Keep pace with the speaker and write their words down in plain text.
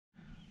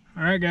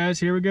All right, guys,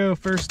 here we go.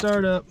 First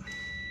startup.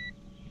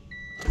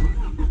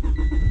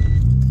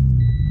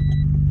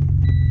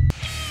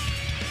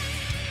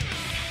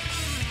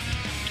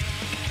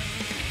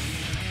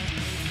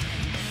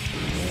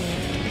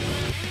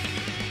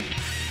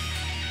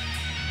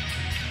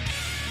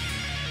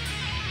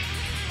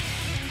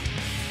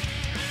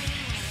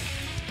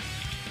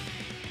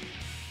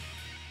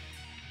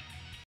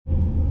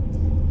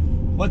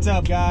 What's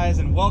up, guys,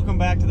 and welcome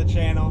back to the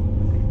channel.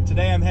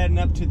 Today I'm heading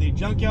up to the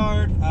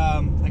junkyard.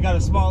 I got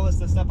a small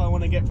list of stuff I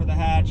want to get for the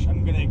hatch.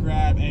 I'm going to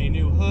grab a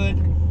new hood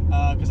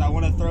because I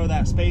want to throw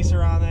that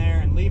spacer on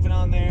there and leave it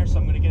on there. So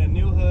I'm going to get a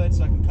new hood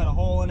so I can cut a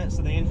hole in it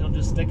so the engine will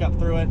just stick up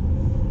through it.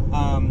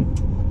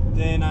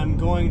 Then I'm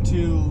going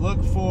to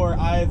look for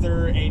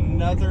either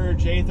another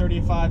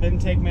j35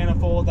 intake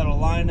manifold that'll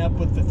line up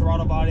with the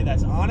throttle body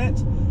that's on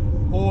it,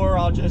 or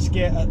I'll just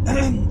get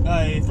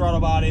a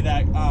throttle body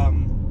that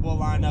will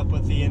line up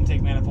with the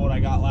intake manifold I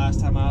got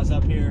last time I was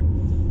up here.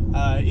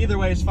 Either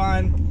way is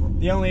fine.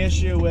 The only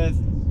issue with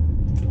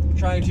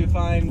trying to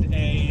find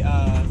a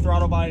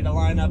throttle body to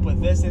line up with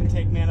this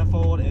intake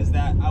manifold is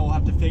that I will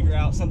have to figure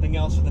out something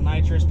else for the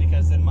nitrous,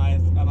 because then my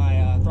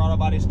throttle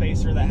body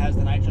spacer that has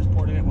the nitrous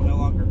port in it will no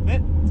longer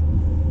fit.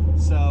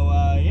 So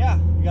yeah,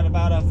 we got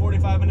about a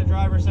 45-minute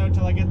drive or so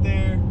till I get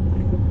there,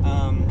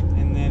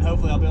 and then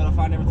hopefully I'll be able to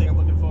find everything I'm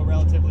looking for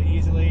relatively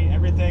easily.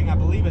 Everything I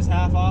believe is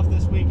half off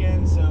this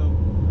weekend, so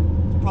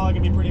it's probably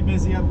gonna be pretty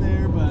busy up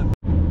there. But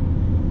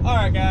all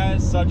right,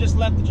 guys, so I just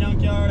left the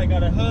junkyard. I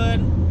got a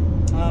hood.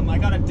 I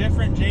got a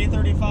different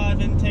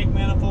j35 intake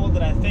manifold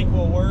that I think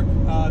will work.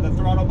 The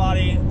throttle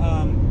body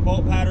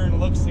bolt pattern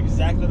looks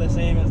exactly the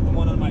same as the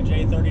one on my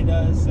j30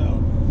 does,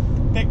 so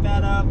picked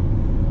that up.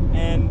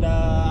 And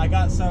I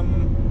got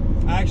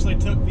some, I actually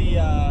took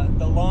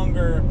the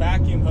longer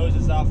vacuum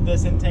hoses off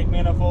this intake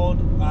manifold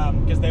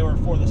because they were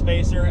for the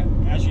spacer.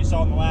 As you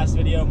saw in the last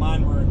video,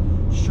 mine were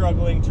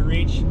struggling to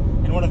reach,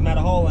 and one of them had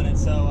a hole in it.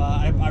 So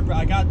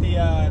I got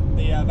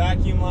the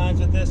vacuum lines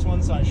with this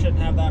one, so I shouldn't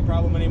have that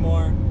problem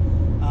anymore.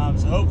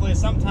 So hopefully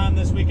sometime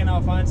this weekend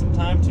I'll find some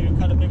time to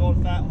cut a big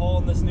old fat hole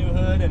in this new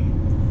hood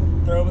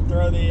and throw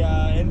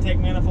the intake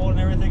manifold and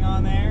everything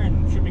on there,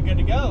 and should be good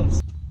to go.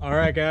 All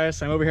right,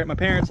 guys, I'm over here at my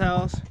parents'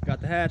 house.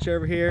 Got the hatch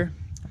over here,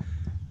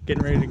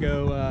 getting ready to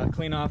go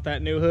clean off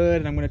that new hood,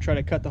 and I'm going to try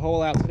to cut the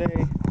hole out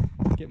today,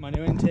 get my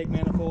new intake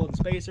manifold and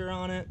spacer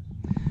on it.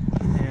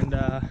 And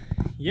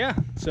yeah,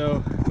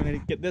 so I'm going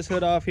to get this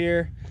hood off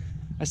here.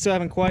 I still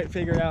haven't quite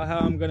figured out how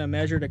I'm going to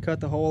measure to cut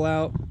the hole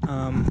out,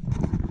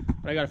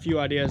 but I got a few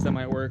ideas that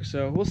might work,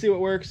 so we'll see what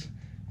works.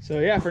 So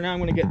yeah, for now I'm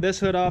going to get this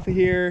hood off of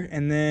here,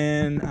 and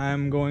then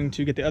I'm going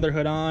to get the other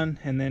hood on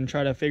and then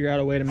try to figure out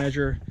a way to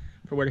measure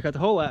for where to cut the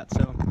hole at.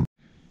 So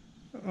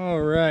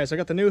all right, so I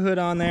got the new hood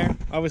on there.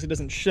 Obviously it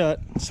doesn't shut,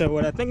 so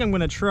what I think I'm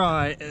going to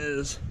try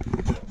is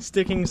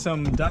sticking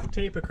some duct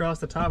tape across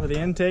the top of the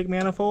intake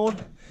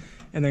manifold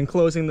and then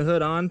closing the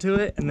hood onto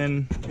it, and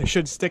then it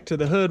should stick to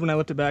the hood when I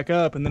lift it back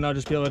up, and then I'll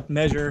just be able to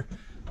measure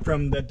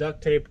from the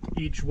duct tape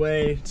each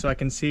way so I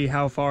can see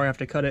how far I have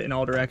to cut it in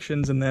all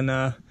directions, and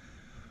then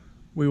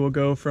we will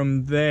go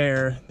from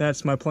there.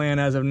 That's my plan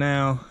as of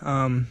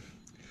now.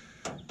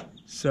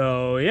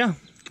 So yeah,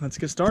 let's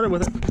get started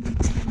with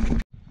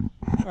it.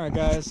 All right,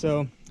 guys,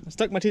 so I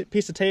stuck my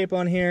piece of tape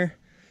on here,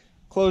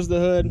 closed the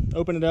hood,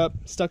 opened it up,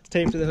 stuck the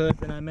tape to the hood,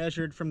 and I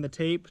measured from the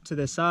tape to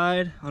the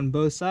side on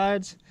both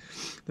sides.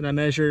 Then I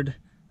measured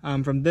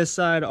from this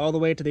side all the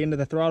way to the end of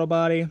the throttle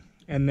body,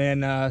 and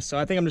then so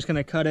I think I'm just going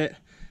to cut it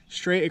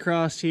straight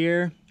across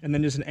here and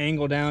then just an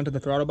angle down to the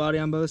throttle body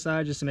on both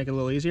sides just to make it a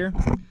little easier.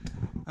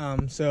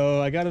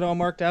 So I got it all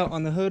marked out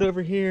on the hood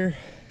over here.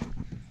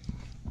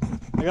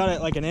 I got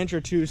it like an inch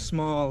or two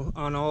small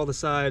on all the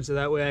sides, so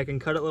that way I can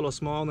cut it a little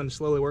small and then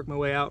slowly work my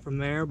way out from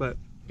there. But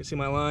you can see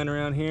my line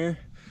around here.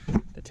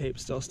 The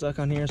tape's still stuck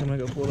on here, so I'm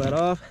gonna go pull that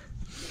off.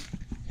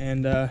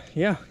 And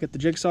yeah, get the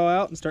jigsaw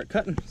out and start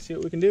cutting, see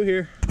what we can do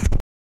here.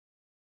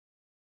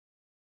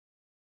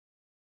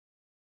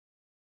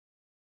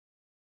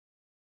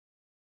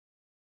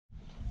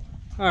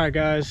 All right,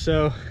 guys,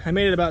 so I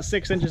made it about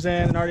 6 inches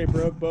in and already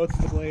broke both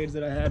of the blades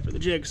that I had for the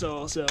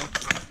jigsaw. So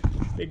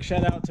big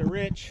shout out to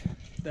Rich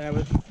that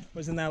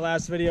was in that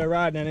last video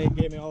riding, and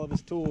he gave me all of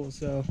his tools.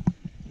 So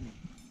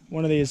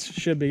one of these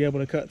should be able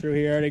to cut through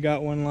here. I already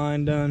got one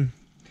line done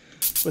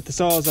with the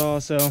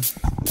Sawzall, so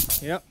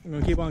yep, I'm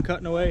gonna keep on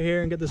cutting away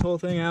here and get this whole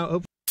thing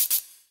out.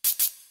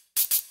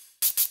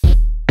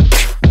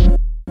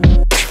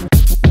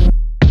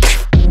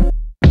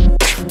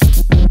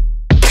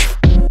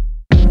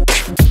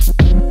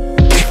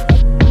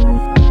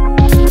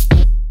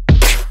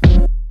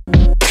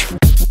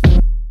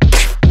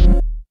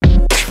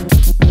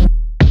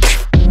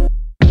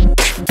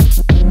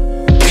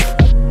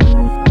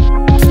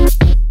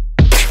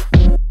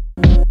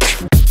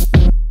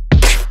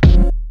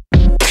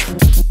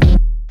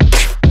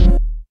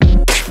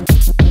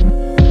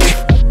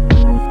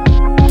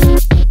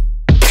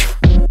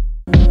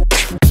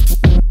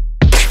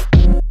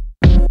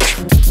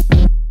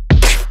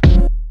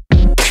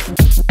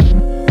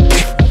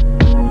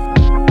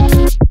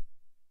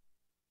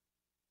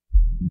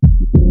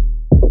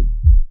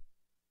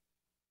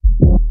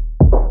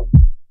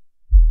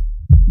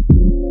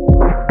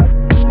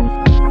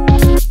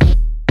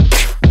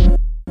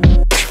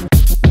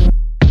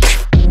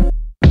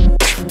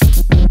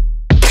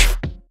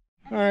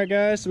 All right,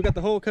 guys, so we got the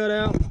hole cut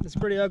out. It's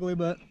pretty ugly,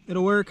 but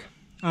it'll work.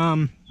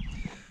 I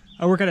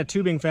work at a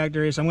tubing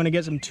factory, so I'm gonna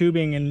get some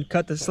tubing and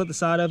slit the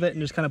side of it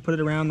and just kind of put it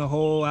around the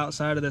whole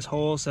outside of this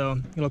hole, so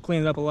it'll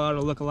clean it up a lot,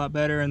 it'll look a lot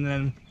better, and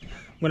then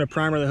I'm gonna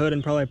primer the hood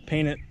and probably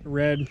paint it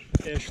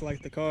red-ish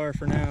like the car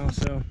for now.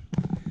 So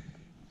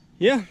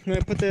yeah, I'm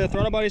gonna put the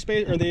throttle body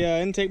space or the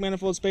intake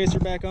manifold spacer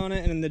back on it,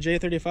 and then the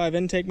j35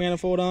 intake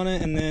manifold on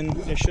it, and then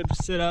it should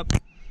sit up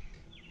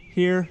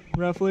here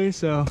roughly,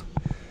 so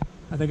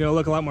I think it'll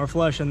look a lot more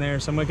flush in there.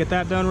 So I'm gonna get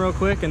that done real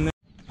quick, and then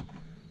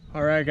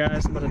all right,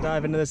 guys, I'm about to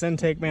dive into this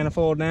intake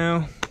manifold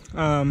now.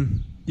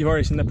 You've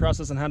already seen the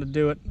process on how to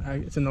do it.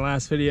 It's in the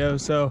last video,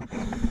 so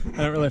I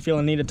don't really feel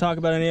a need to talk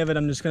about any of it.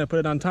 I'm just gonna put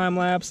it on time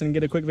lapse and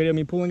get a quick video of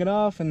me pulling it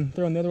off and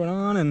throwing the other one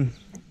on, and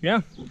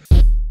yeah.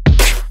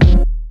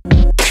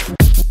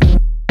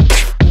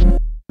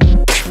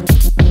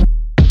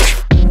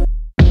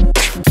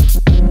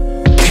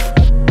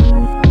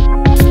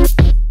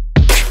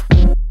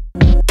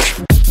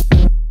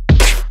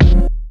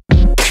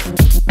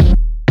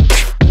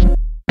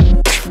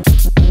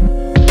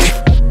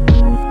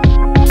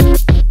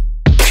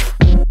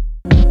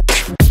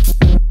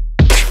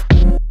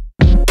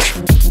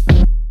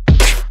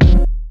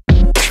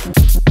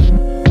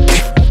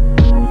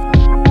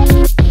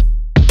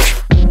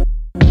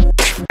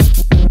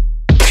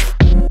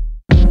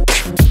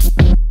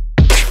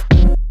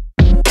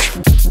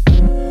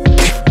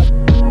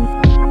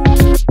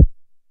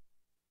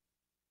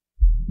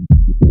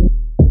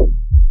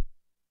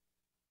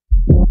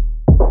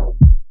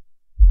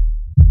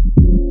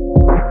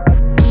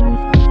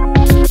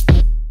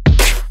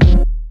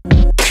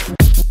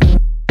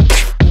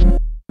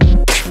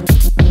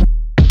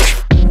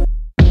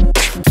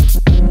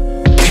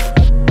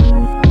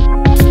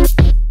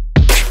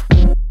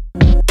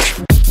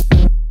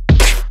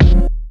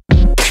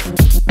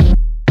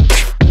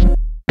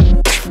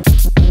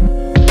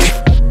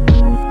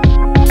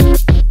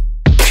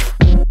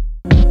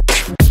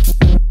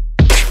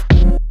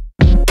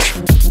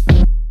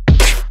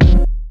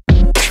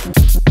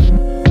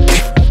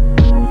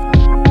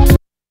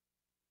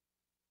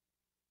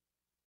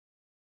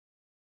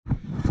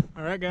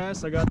 Alright, guys,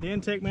 so I got the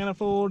intake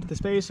manifold, the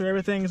spacer,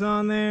 everything's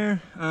on there.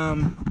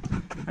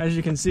 As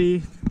you can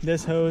see,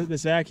 this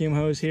vacuum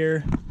hose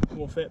here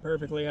will fit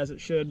perfectly as it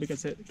should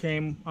because it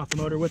came off the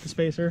motor with the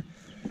spacer,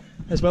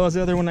 as well as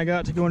the other one I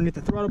got to go underneath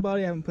the throttle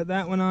body. I haven't put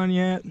that one on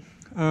yet.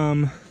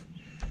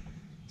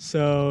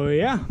 So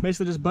yeah,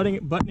 basically just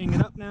buttoning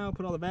it up now,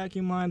 put all the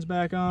vacuum lines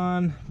back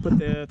on, put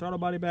the throttle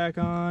body back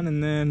on,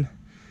 and then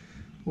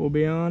we'll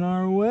be on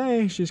our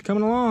way. She's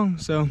coming along.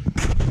 So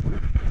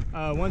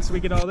once we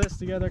get all this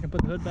together, I can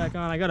put the hood back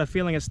on. I got a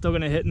feeling it's still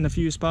gonna hit in a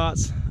few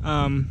spots.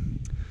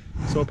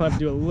 So we'll probably have to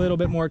do a little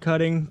bit more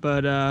cutting,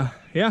 but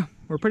yeah,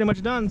 we're pretty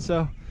much done.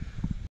 So,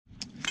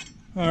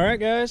 all right,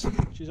 guys,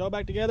 she's all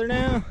back together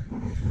now.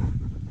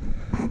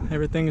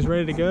 Everything's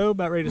ready to go,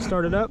 about ready to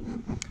start it up.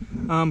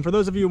 For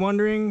those of you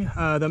wondering,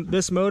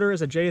 this motor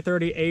is a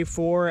J30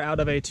 A4 out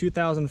of a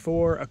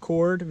 2004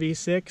 Accord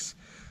V6.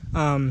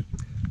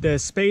 The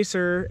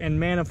spacer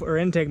and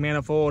intake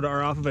manifold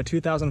are off of a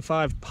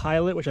 2005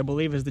 Pilot, which I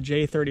believe is the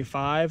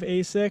J35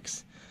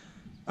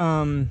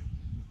 A6.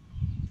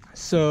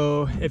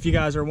 So if you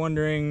guys are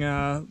wondering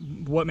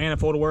what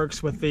manifold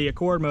works with the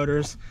Accord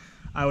motors,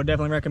 I would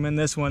definitely recommend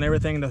this one.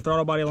 Everything, the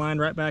throttle body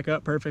lined right back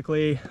up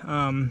perfectly,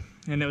 and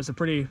it was a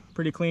pretty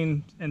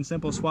clean and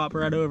simple swap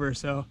right over.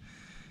 So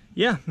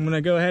yeah, I'm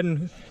gonna go ahead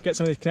and get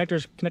some of these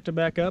connectors connected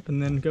back up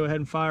and then go ahead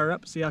and fire her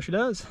up, see how she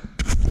does.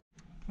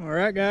 All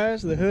right,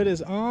 guys, the hood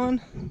is on.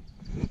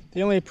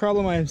 The only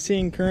problem I'm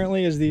seeing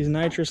currently is these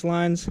nitrous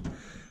lines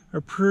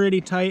are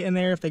pretty tight in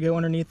there if they go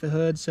underneath the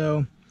hood.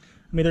 So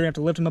I'm either gonna have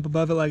to lift them up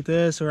above it like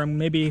this, or I'm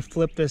maybe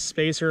flip this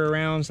spacer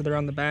around so they're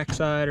on the back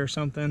side or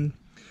something.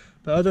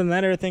 But other than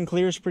that, everything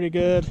clears pretty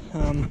good.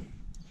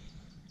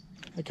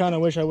 I kind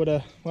of wish I would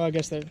have, well, I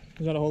guess there's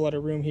not a whole lot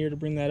of room here to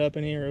bring that up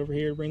in here, or over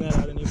here to bring that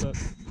out in here,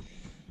 but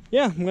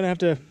yeah, I'm gonna have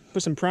to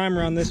put some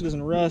primer on this so it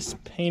doesn't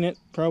rust, paint it,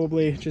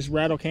 probably just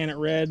rattle can it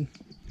red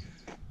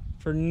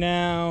for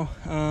now.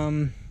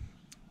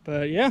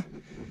 But yeah,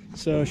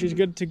 so she's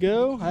good to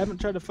go. I haven't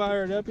tried to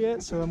fire it up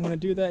yet, so I'm gonna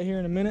do that here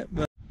in a minute.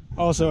 But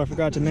also, I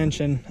forgot to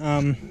mention,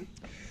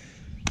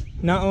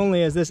 not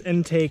only is this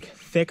intake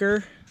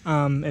thicker,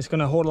 it's going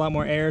to hold a lot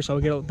more air, so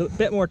I'll get a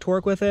bit more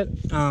torque with it.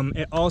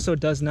 It also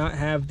does not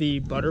have the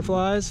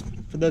butterflies.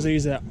 For those of you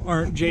that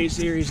aren't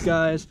J-Series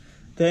guys,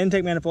 the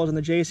intake manifolds in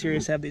the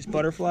J-Series have these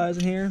butterflies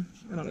in here.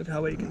 I don't know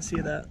how well you can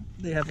see that.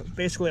 They have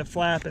basically a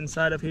flap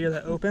inside of here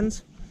that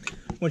opens.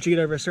 Once you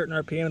get over a certain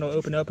RPM, it'll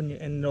open up and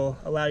it'll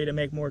allow you to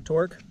make more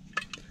torque.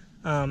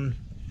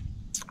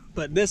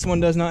 But this one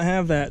does not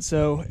have that,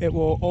 so it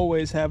will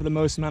always have the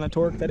most amount of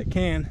torque that it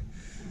can.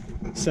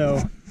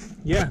 So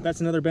yeah, that's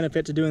another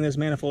benefit to doing this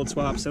manifold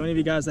swap. So any of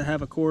you guys that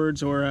have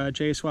Accords or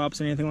J swaps,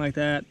 anything like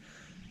that,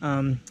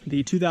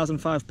 the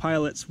 2005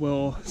 Pilots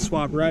will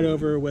swap right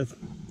over with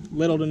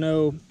little to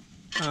no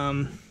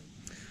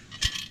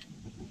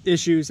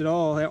issues at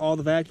all. All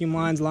the vacuum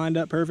lines lined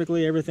up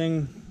perfectly,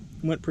 everything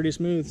went pretty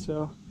smooth.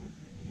 So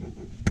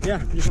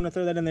yeah, just want to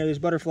throw that in there. These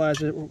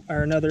butterflies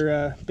are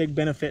another big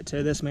benefit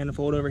to this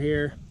manifold over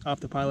here, off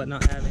the pilot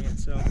not having it.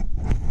 So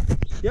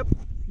yep,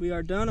 we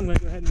are done. I'm going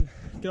to go ahead and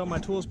get all my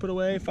tools put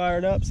away, fire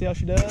it up, see how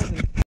she does.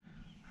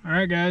 All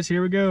right guys,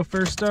 here we go,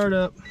 first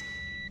startup.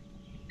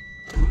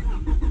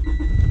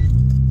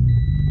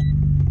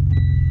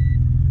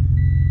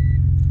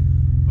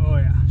 Oh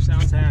yeah,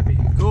 sounds happy.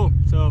 Cool.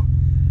 So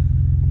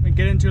we can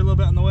get into it a little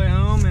bit on the way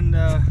home, and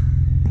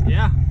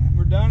yeah,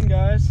 we're done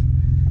guys.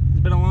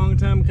 It's been a long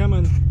time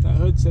coming. The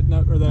hood's sitting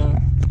up, or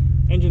the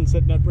engine's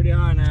sitting up pretty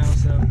high now,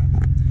 so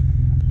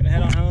gonna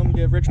head on home,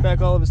 give Rich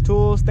back all of his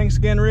tools. Thanks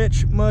again,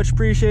 Rich, much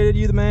appreciated,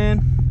 you the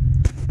man.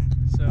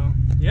 So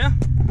yeah,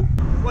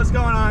 what's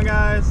going on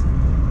guys?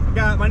 I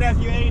got my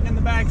nephew Aiden in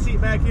the back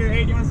seat back here.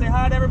 Aiden, you want to say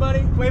hi to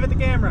everybody? Wave at the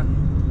camera.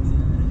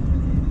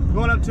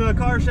 Going up to a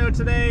car show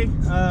today.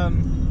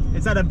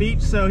 It's at a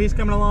beach, so he's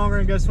coming along. We're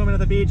gonna go swimming at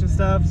the beach and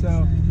stuff.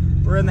 So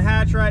we're in the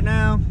hatch right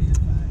now,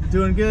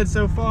 doing good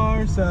so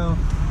far. So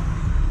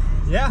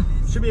yeah,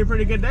 should be a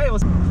pretty good day. All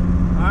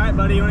right,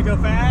 buddy, you want to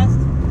go fast?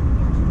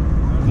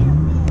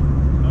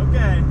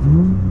 Okay.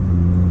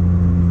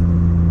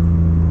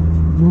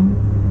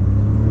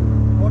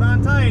 Hold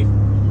on tight.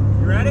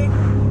 You ready?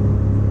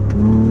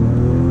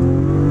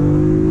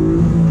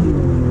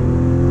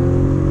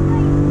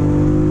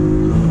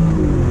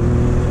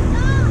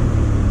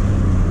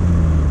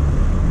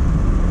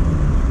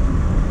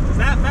 Is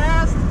that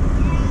fast?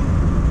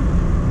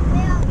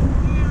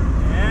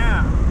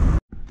 Yeah.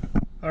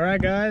 All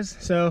right, guys.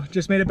 So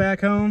just made it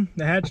back home.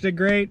 The hatch did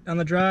great on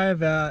the drive.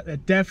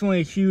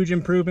 Definitely a huge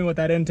improvement with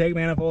that intake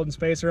manifold and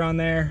spacer on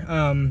there.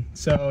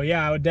 So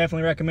yeah, I would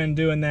definitely recommend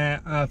doing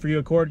that for you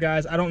Accord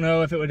guys. I don't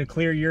know if it would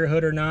clear your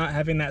hood or not,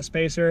 having that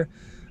spacer.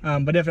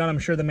 But if not, I'm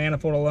sure the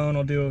manifold alone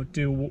will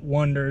do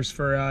wonders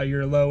for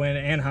your low end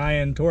and high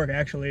end torque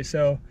actually.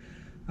 So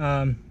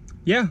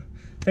yeah,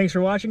 thanks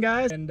for watching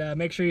guys, and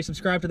make sure you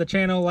subscribe to the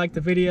channel, like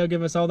the video,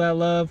 give us all that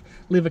love,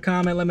 leave a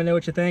comment, let me know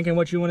what you think and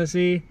what you want to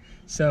see.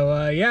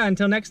 So yeah,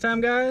 until next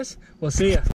time guys, we'll see ya.